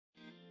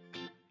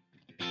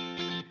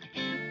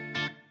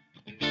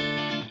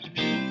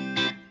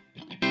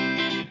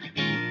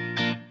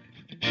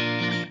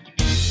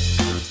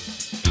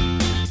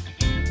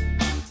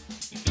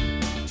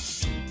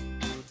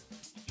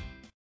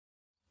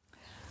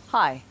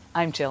Hi,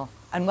 I'm Jill,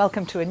 and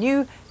welcome to a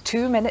new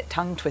 2-minute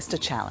tongue twister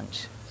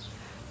challenge.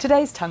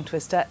 Today's tongue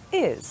twister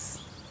is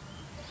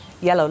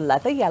yellow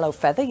leather, yellow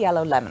feather,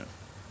 yellow lemon.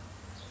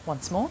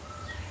 Once more,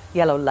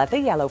 yellow leather,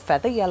 yellow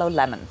feather, yellow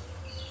lemon.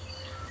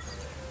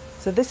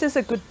 So this is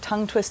a good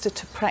tongue twister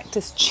to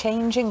practice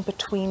changing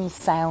between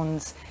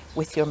sounds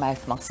with your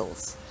mouth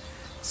muscles.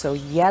 So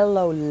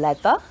yellow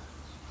leather,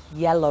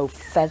 yellow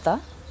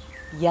feather,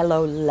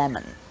 yellow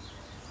lemon.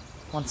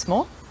 Once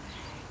more.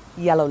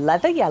 Yellow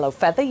leather, yellow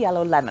feather,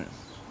 yellow lemon.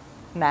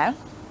 Now,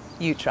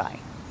 you try.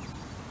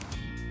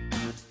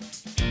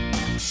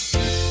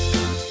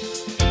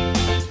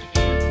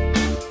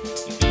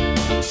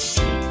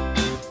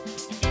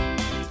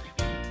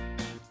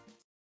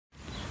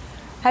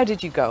 How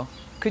did you go?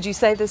 Could you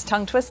say this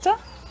tongue twister?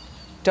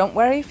 Don't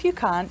worry if you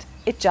can't,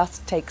 it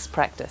just takes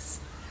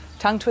practice.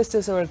 Tongue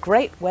twisters are a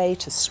great way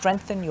to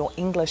strengthen your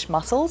English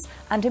muscles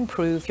and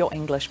improve your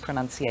English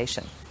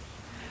pronunciation.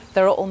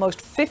 There are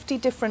almost 50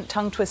 different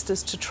tongue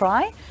twisters to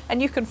try,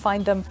 and you can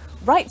find them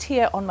right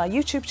here on my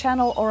YouTube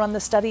channel or on the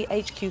Study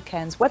HQ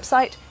Cairns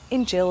website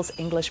in Jill's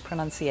English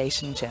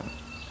Pronunciation Gym.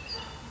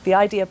 The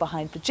idea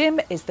behind the gym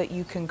is that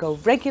you can go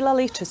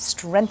regularly to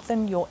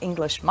strengthen your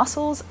English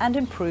muscles and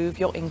improve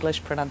your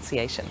English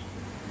pronunciation.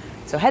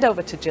 So head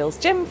over to Jill's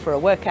gym for a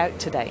workout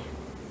today.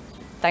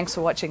 Thanks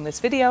for watching this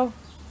video.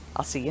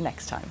 I'll see you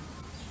next time.